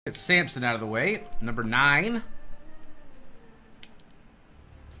Get Samson out of the way. Number 9.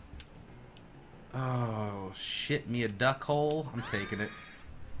 Oh, shit me a duck hole. I'm taking it.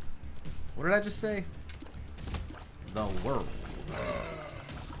 What did I just say? The world.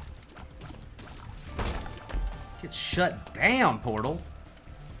 Get shut down, Portal.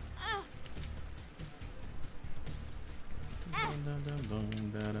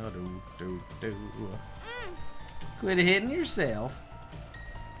 Quit hitting yourself.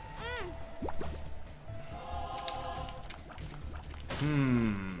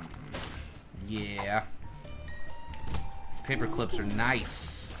 Yeah. Paper clips are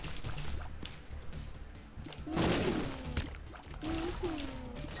nice.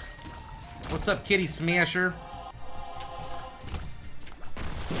 What's up, Kitty Smasher?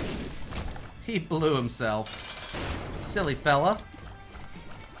 He blew himself. Silly fella.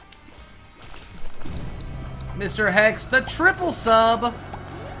 Mr. Hex, the triple sub.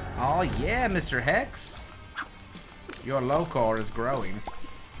 Oh yeah, Mr. Hex. Your low core is growing.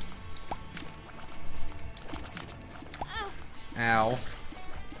 Ow.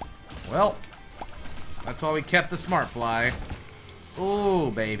 Well, that's why we kept the smart fly. Ooh,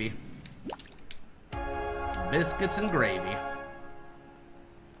 baby. Biscuits and gravy.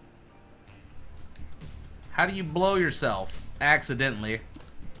 How do you blow yourself? Accidentally.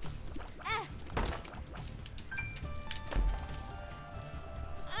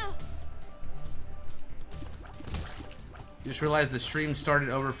 You just realized the stream started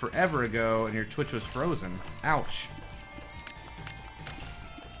over forever ago and your Twitch was frozen. Ouch.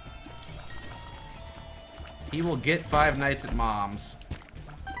 He will get 5 nights at Mom's.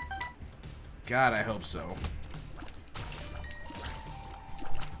 God, I hope so.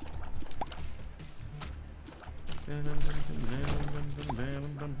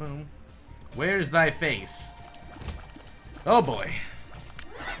 Where's thy face? Oh boy.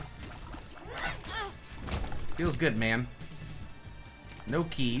 Feels good, man. No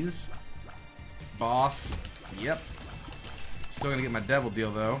keys. Boss. Yep. Still gonna get my devil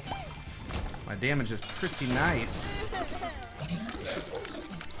deal, though. My damage is pretty nice.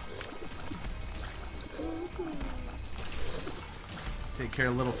 Take care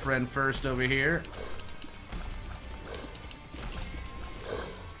of little friend first over here.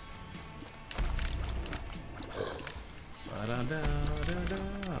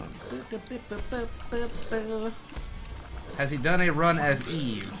 Has he done a run as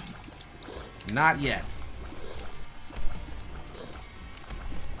Eve? Not yet.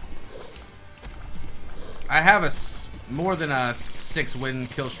 I have a more than a 6-win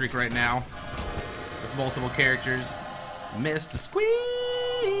kill streak right now with multiple characters. Missed a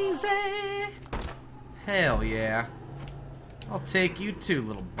squeezy. Hell yeah. I'll take you too,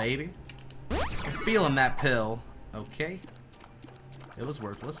 little baby. I'm feeling that pill. Okay. It was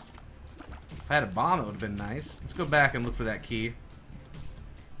worthless. If I had a bomb, it would have been nice. Let's go back and look for that key.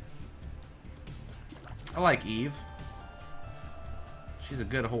 I like Eve. She's a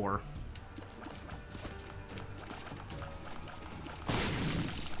good whore.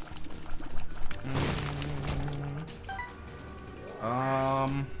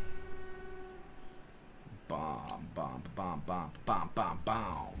 Bomb.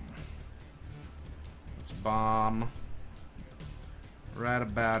 Let's bomb right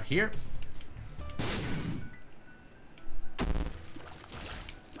about here.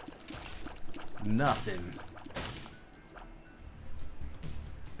 Nothing.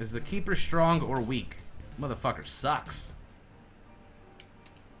 Is the keeper strong or weak? Motherfucker sucks.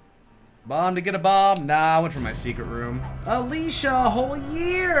 Bomb to get a bomb? Nah, I went for my secret room. Alicia, a whole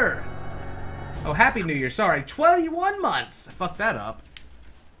year! Oh, Happy New Year, sorry. 21 months! I fucked that up.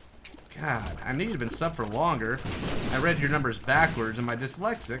 God, I knew you'd been sub for longer. I read your numbers backwards. Am I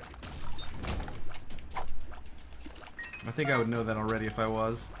dyslexic? I think I would know that already if I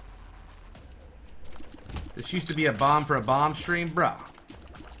was. This used to be a bomb for a bomb stream? Bruh.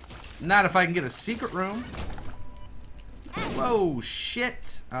 Not if I can get a secret room. Whoa,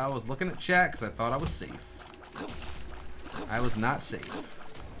 shit. I was looking at chat because I thought I was safe. I was not safe.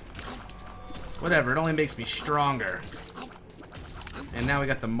 Whatever, it only makes me stronger. And now we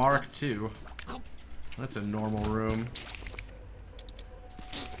got the Mark II. That's a normal room.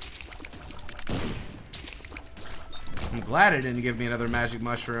 I'm glad it didn't give me another magic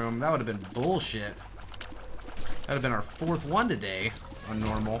mushroom. That would have been bullshit. That would have been our 4th one today on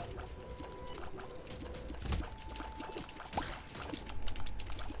normal.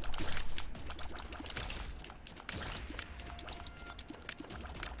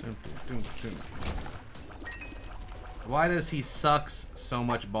 Why does he sucks so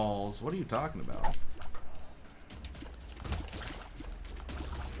much balls? What are you talking about?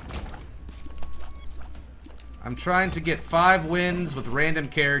 I'm trying to get 5 wins with random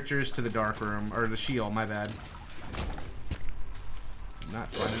characters to the dark room, or the shield, my bad. Not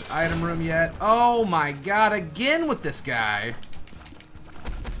finding an item room yet. Oh my god, again with this guy.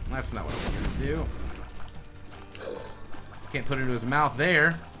 That's not what I'm gonna do. Can't put it into his mouth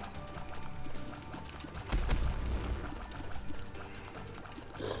there.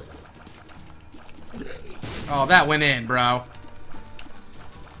 Oh, that went in, bro.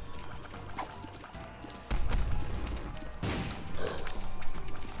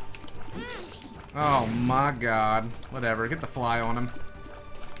 Oh my god. Whatever, get the fly on him.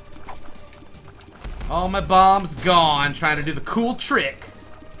 All my bombs gone, trying to do the cool trick.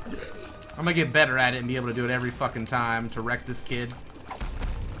 I'm gonna get better at it and be able to do it every fucking time to wreck this kid.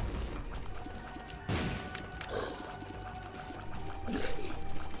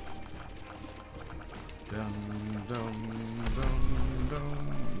 Dum, dum, dum,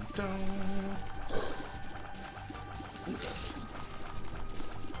 dum, dum.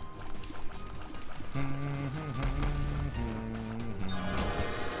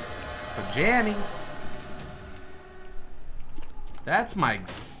 Pajamas. That's my...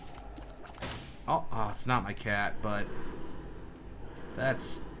 Oh, it's not my cat, but...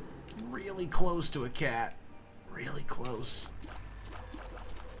 That's really close to a cat. Really close.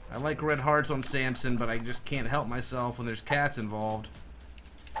 I like red hearts on Samson, but I just can't help myself when there's cats involved.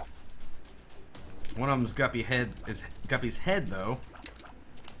 One of them's Guppy's head, though.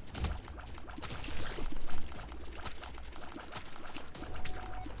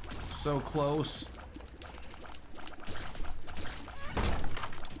 So close.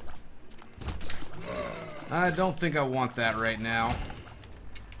 I don't think I want that right now.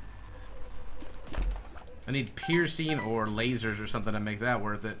 I need piercing or lasers or something to make that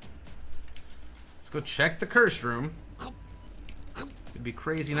worth it. Let's go check the cursed room. It'd be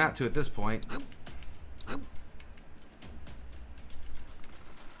crazy not to at this point. You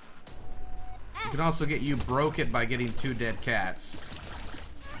can also get you broke it by getting 2 dead cats.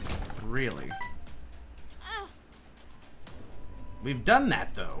 Really? We've done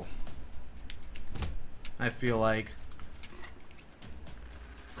that though. I feel like.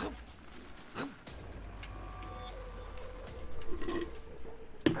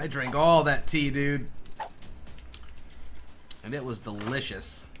 I drank all that tea, dude. And it was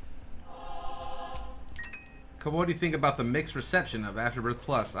delicious. Cobalt, what do you think about the mixed reception of Afterbirth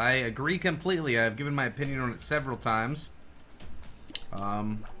Plus? I agree completely. I've given my opinion on it several times.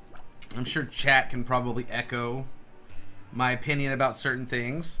 I'm sure chat can probably echo my opinion about certain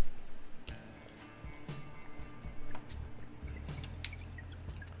things.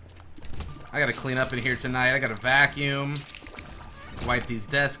 I gotta clean up in here tonight. I gotta vacuum, wipe these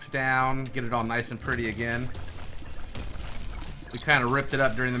desks down, get it all nice and pretty again. We kind of ripped it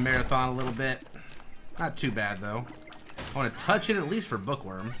up during the marathon a little bit. Not too bad though. I want to touch it at least for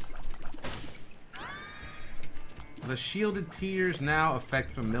bookworm. The shielded tears now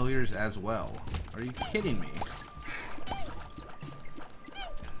affect familiars as well. Are you kidding me?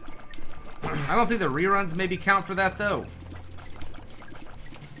 I don't think the reruns maybe count for that though.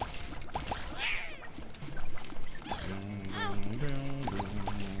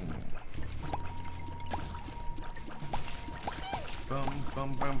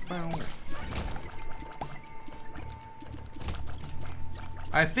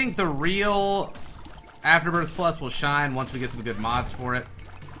 I think the real Afterbirth Plus will shine once we get some good mods for it.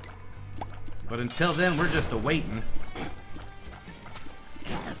 But until then, we're just awaiting.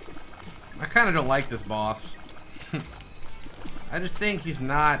 I kind of don't like this boss. I just think he's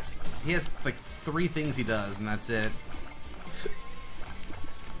not... He has like 3 things he does, and that's it.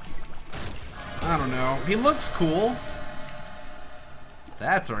 I don't know. He looks cool.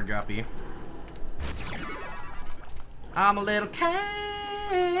 That's our guppy. I'm a little cat.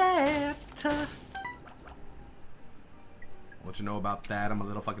 What you know about that? I'm a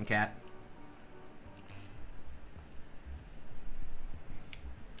little fucking cat.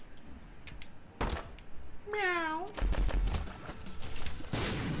 Meow.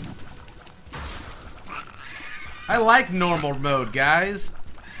 I like normal mode, guys.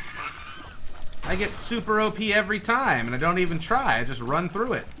 I get super OP every time, and I don't even try. I just run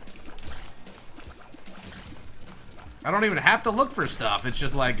through it. I don't even have to look for stuff. It's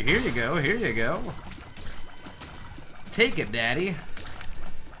just like, here you go, here you go. Take it, daddy.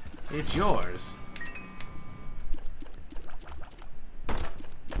 It's yours.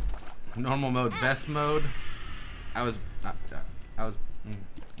 Normal mode, best mode. I was okay. I was being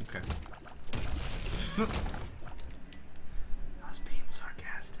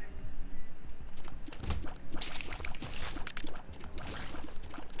sarcastic.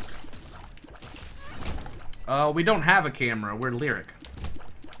 We don't have a camera. We're lyric.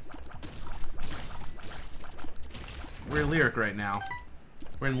 We're lyric right now.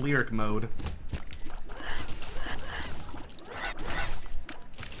 We're in lyric mode.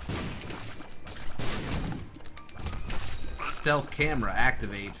 Stealth camera,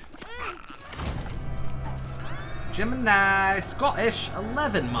 activate. Gemini, Scottish,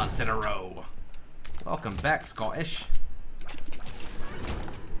 11 months in a row. Welcome back, Scottish.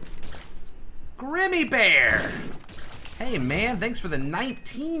 Grimmy Bear. Hey, man, thanks for the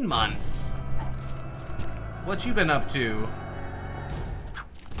 19 months. What you been up to?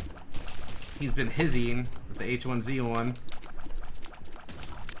 He's been hizzying with the H1Z1.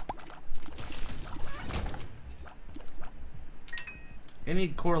 Any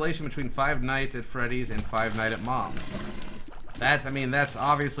correlation between Five Nights at Freddy's and Five Nights at Mom's? That's, I mean, that's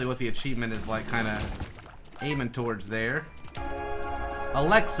obviously what the achievement is like, kind of aiming towards there.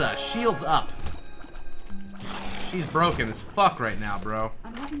 Alexa, shields up. She's broken as fuck right now, bro.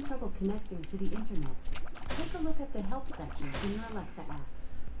 I'm having trouble connecting to the internet. Take a look at the help section in your Alexa app.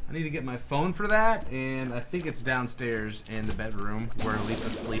 I need to get my phone for that, and I think it's downstairs in the bedroom where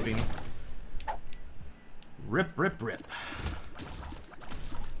Lisa's sleeping. Rip, rip, rip.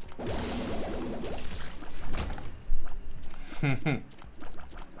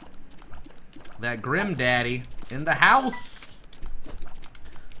 That Grim Daddy in the house.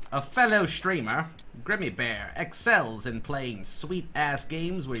 A fellow streamer, Grimmy Bear, excels in playing sweet-ass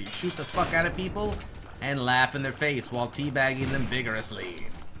games where you shoot the fuck out of people and laugh in their face while teabagging them vigorously.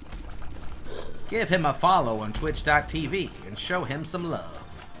 Give him a follow on twitch.tv and show him some love.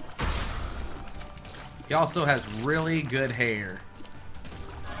 He also has really good hair.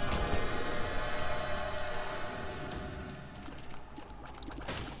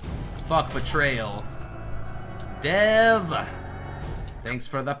 Fuck betrayal. Dev, thanks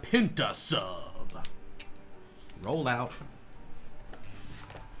for the Pinta sub. Roll out.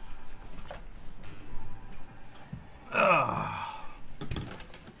 Ugh.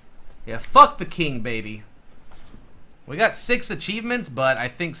 Yeah, fuck the king, baby. We got 6 achievements, but I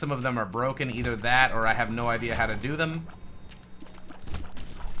think some of them are broken. Either that or I have no idea how to do them.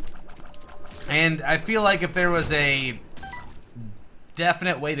 And I feel like if there was a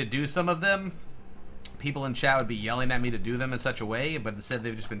definite way to do some of them, people in chat would be yelling at me to do them in such a way, but instead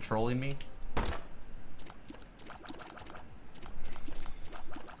they've just been trolling me.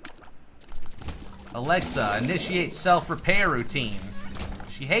 Alexa, initiate self-repair routine.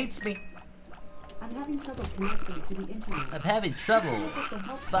 She hates me. I'm having trouble connecting to the internet. I'm having trouble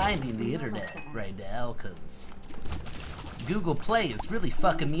finding the internet right now because Google Play is really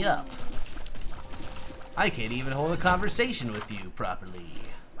fucking me up. I can't even hold a conversation with you properly.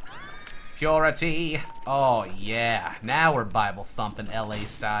 Purity. Oh yeah, now we're Bible thumping LA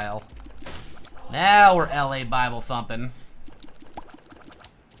style. Now we're LA Bible thumping.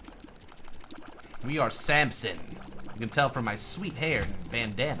 We are Samson. You can tell from my sweet hair and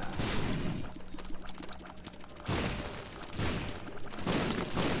bandana.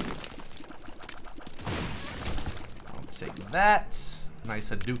 I'll take that. Nice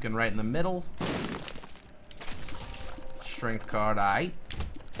Hadouken right in the middle. Strength card, aight.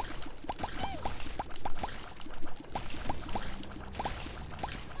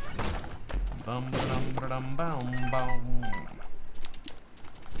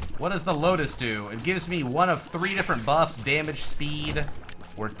 What does the Lotus do? It gives me one of 3 different buffs: damage, speed,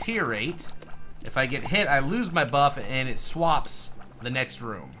 or tear rate. If I get hit, I lose my buff and it swaps the next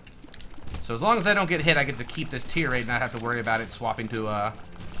room. So as long as I don't get hit, I get to keep this tear rate and not have to worry about it swapping to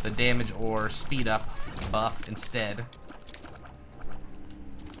the damage or speed up buff instead.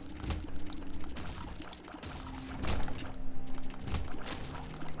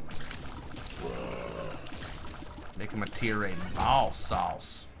 Make him a tear rate ball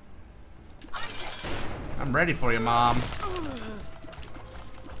sauce. I'm ready for you, Mom.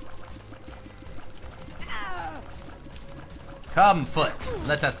 Come, foot.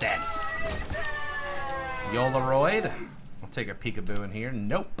 Let us dance. Yolaroid. I'll take a peekaboo in here.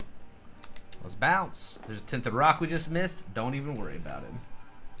 Nope. Let's bounce. There's a tinted rock we just missed. Don't even worry about it.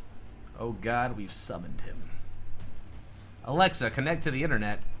 Oh God, we've summoned him. Alexa, connect to the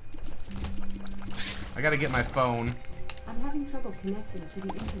internet. I gotta get my phone. I'm having trouble connecting to the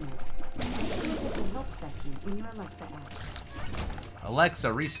internet. Look at the help section in your Alexa app.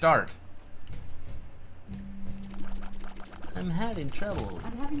 Alexa, restart. I'm having trouble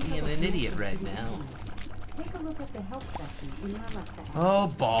being an idiot right now. Take a look at the help section in your Alexa app. Oh,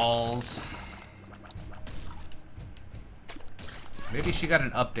 balls. Maybe she got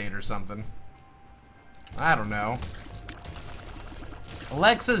an update or something. I don't know.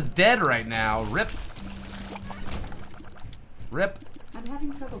 Alexa's dead right now. Rip. Rip. I'm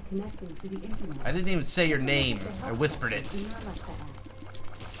having trouble connecting to the internet. I didn't even say your name. I whispered it. In your Alexa app.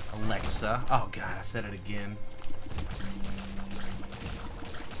 Alexa. Oh god, I said it again.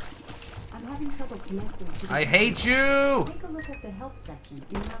 I'm having trouble connecting to the I hate you! Take a look at the help section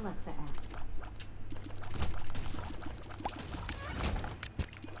in your Alexa app.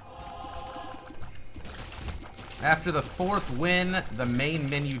 After the 4th win, the main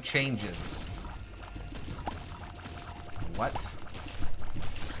menu changes. What?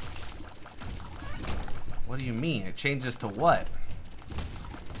 What do you mean? It changes to what?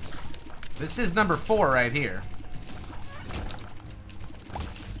 This is number 4 right here.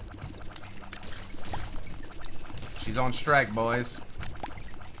 She's on strike, boys.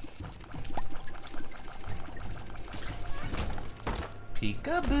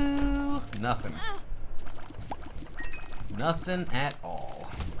 Peekaboo. Nothing. Nothing at all.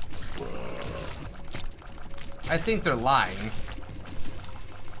 I think they're lying.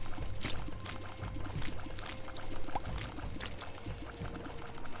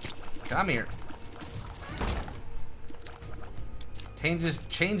 Come here.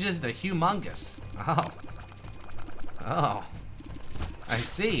 Changes to humongous. Oh. Oh. I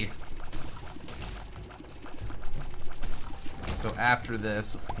see. So after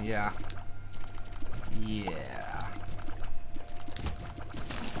this, yeah. Yeah.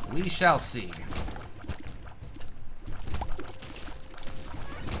 We shall see.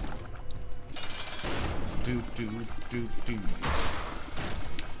 Do.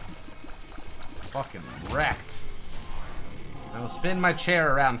 Fucking wrecked. I'll spin my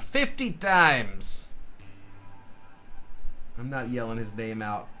chair around 50 times. I'm not yelling his name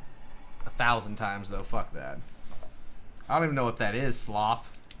out 1,000 times though. Fuck that. I don't even know what that is, sloth.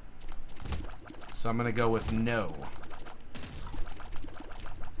 So I'm gonna go with no.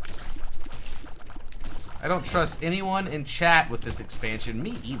 I don't trust anyone in chat with this expansion.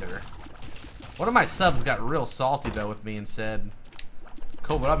 Me either. One of my subs got real salty though with me and said,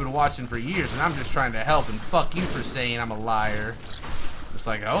 Cobalt, I've been watching for years and I'm just trying to help, and fuck you for saying I'm a liar. It's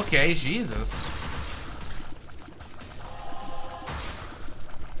like, okay, Jesus.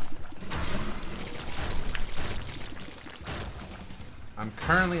 I'm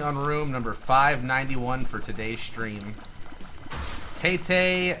currently on room number 591 for today's stream.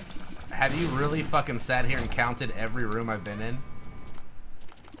 Tay-Tay, have you really fucking sat here and counted every room I've been in?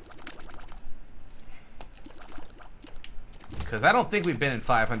 Because I don't think we've been in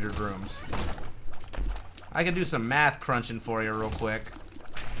 500 rooms. I can do some math crunching for you real quick.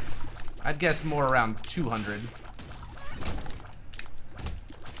 I'd guess more around 200.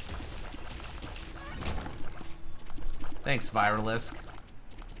 Thanks, Viralisk.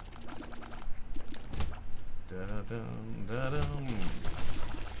 Da-da-dum, da-dum.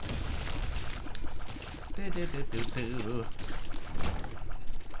 Do-do-do-do-do.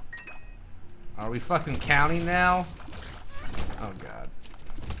 Are we fucking counting now? Oh god.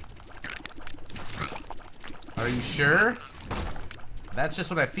 Are you sure? That's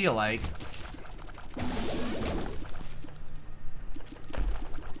just what I feel like.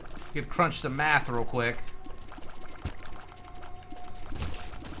 Could crunch some math real quick.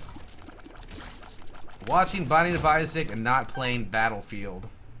 Watching Binding of Isaac and not playing Battlefield.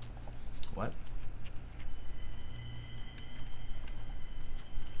 What?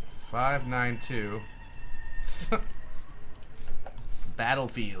 592.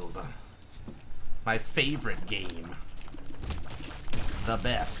 Battlefield. My favorite game. The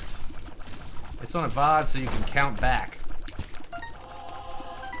best. It's on a VOD so you can count back.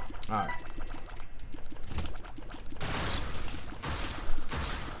 Alright.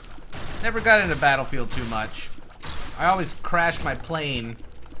 Never got into Battlefield too much. I always crashed my plane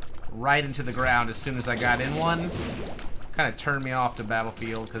right into the ground as soon as I got in one. Kind of turned me off to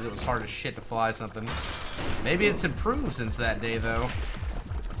Battlefield because it was hard as shit to fly something. Maybe it's improved since that day, though.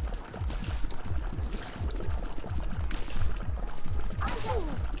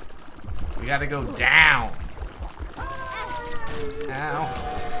 We gotta go down. Ow.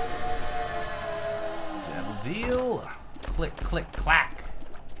 Devil deal. Click, click, clack.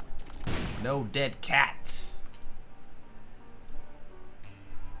 No dead cat.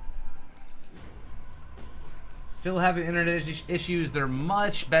 Still having internet issues. They're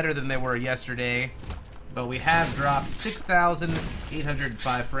much better than they were yesterday. But we have dropped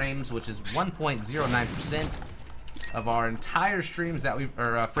 6,805 frames, which is 1.09% of our entire streams that we've,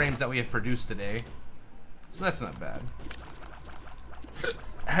 or frames that we have produced today. So that's not bad.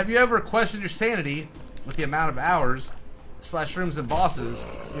 Have you ever questioned your sanity with the amount of hours / rooms and bosses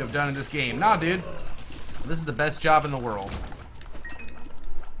you have done in this game? Nah, dude. This is the best job in the world.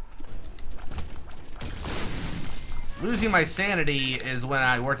 Losing my sanity is when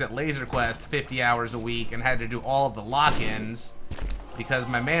I worked at Laser Quest 50 hours a week and had to do all of the lock-ins because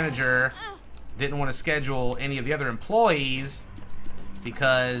my manager didn't want to schedule any of the other employees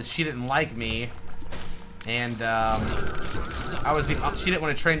because she didn't like me, and she didn't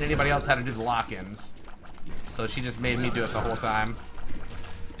want to train anybody else how to do the lock-ins, so she just made me do it the whole time.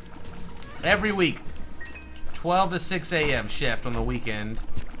 Every week, 12 to 6 a.m. shift on the weekend,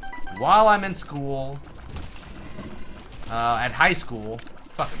 while I'm in school, at high school.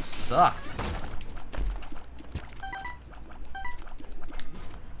 Fucking sucked.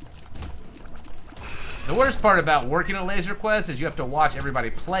 The worst part about working at Laser Quest is you have to watch everybody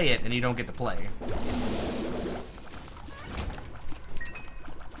play it and you don't get to play.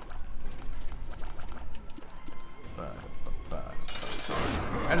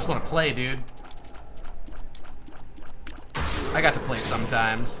 I just want to play, dude. I got to play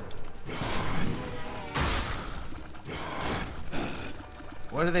sometimes.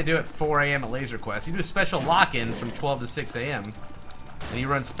 What do they do at 4 a.m. at Laser Quest? You do special lock-ins from 12 to 6 a.m. And you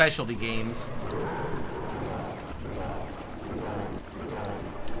run specialty games.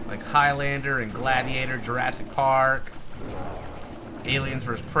 Like Highlander and Gladiator, Jurassic Park, Aliens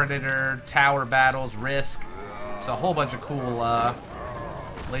vs. Predator, Tower Battles, Risk. It's a whole bunch of cool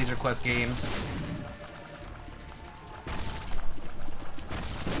Laser Quest games.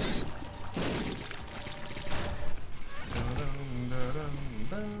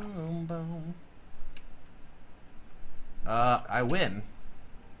 I win.